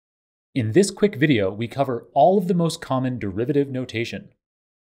In this quick video, we cover all of the most common derivative notation.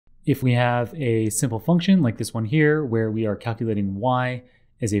 If we have a simple function like this one here, where we are calculating y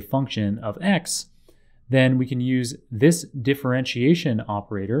as a function of x, then we can use this differentiation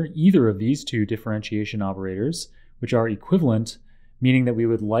operator, either of these two differentiation operators, which are equivalent, meaning that we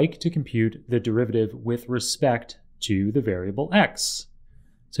would like to compute the derivative with respect to the variable x.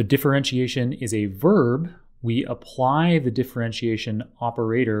 So differentiation is a verb. We apply the differentiation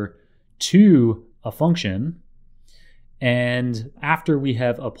operator to a function, and after we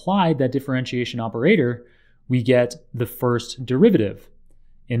have applied that differentiation operator, we get the first derivative.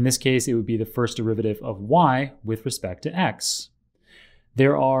 In this case, it would be the first derivative of y with respect to x.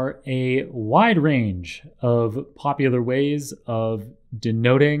 There are a wide range of popular ways of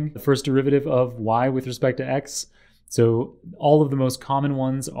denoting the first derivative of y with respect to x. So all of the most common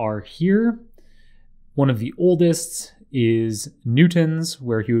ones are here. One of the oldest is Newton's,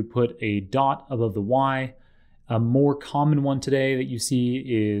 where he would put a dot above the y. A more common one today that you see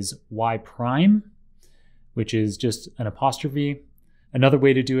is y prime, which is just an apostrophe. Another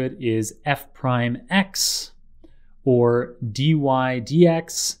way to do it is f prime x or dy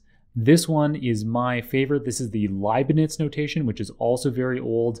dx. This one is my favorite. This is the Leibniz notation, which is also very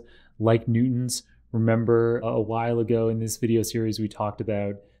old, like Newton's. Remember a while ago in this video series, we talked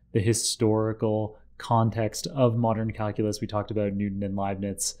about the historical context of modern calculus. We talked about Newton and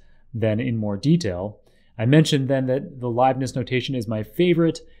Leibniz then in more detail. I mentioned then that the Leibniz notation is my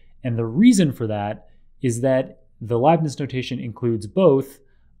favorite, and the reason for that is that the Leibniz notation includes both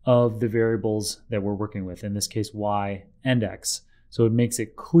of the variables that we're working with, in this case y and x. So it makes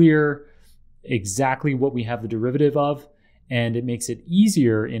it clear exactly what we have the derivative of, and it makes it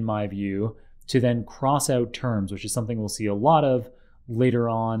easier, in my view, to then cross out terms, which is something we'll see a lot of later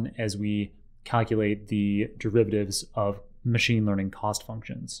on as we calculate the derivatives of machine learning cost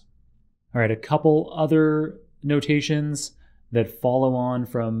functions. All right, a couple other notations that follow on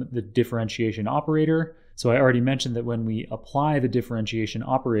from the differentiation operator. So I already mentioned that when we apply the differentiation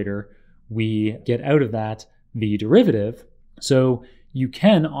operator, we get out of that the derivative. So you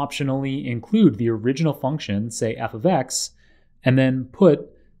can optionally include the original function, say f of x, and then put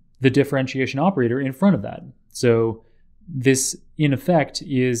the differentiation operator in front of that. So this, in effect,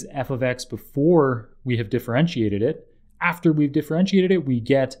 is f of x before we have differentiated it. After we've differentiated it, we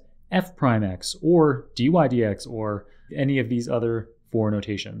get f prime x or dy dx or any of these other four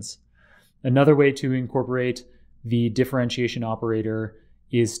notations. Another way to incorporate the differentiation operator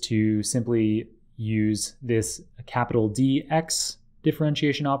is to simply use this capital Dx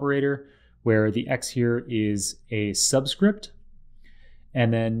differentiation operator, where the x here is a subscript,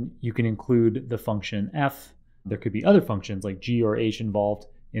 and then you can include the function f. There could be other functions like g or h involved.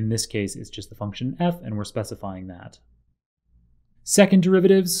 In this case, it's just the function f, and we're specifying that. Second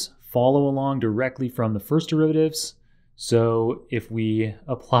derivatives follow along directly from the first derivatives. So if we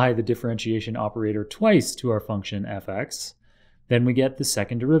apply the differentiation operator twice to our function fx, then we get the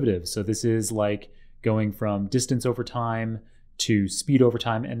second derivative. So this is like going from distance over time to speed over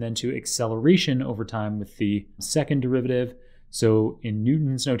time and then to acceleration over time with the second derivative. So in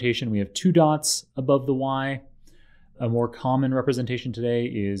Newton's notation, we have two dots above the y. A more common representation today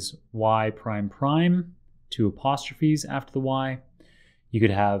is y prime prime, two apostrophes after the y. You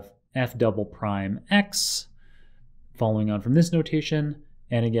could have f double prime x, following on from this notation.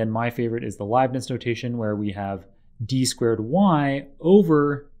 And again, my favorite is the Leibniz notation, where we have d squared y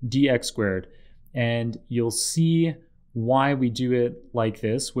over dx squared. And you'll see why we do it like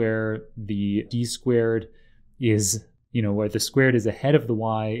this, where the d squared is, where the squared is ahead of the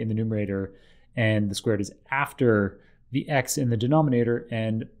y in the numerator and the squared is after the x in the denominator.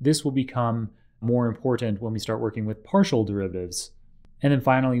 And this will become more important when we start working with partial derivatives. And then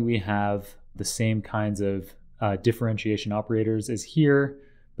finally, we have the same kinds of differentiation operators as here,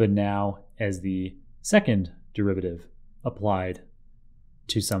 but now as the second derivative applied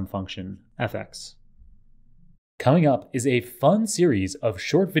to some function fx. Coming up is a fun series of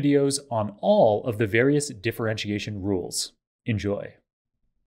short videos on all of the various differentiation rules. Enjoy.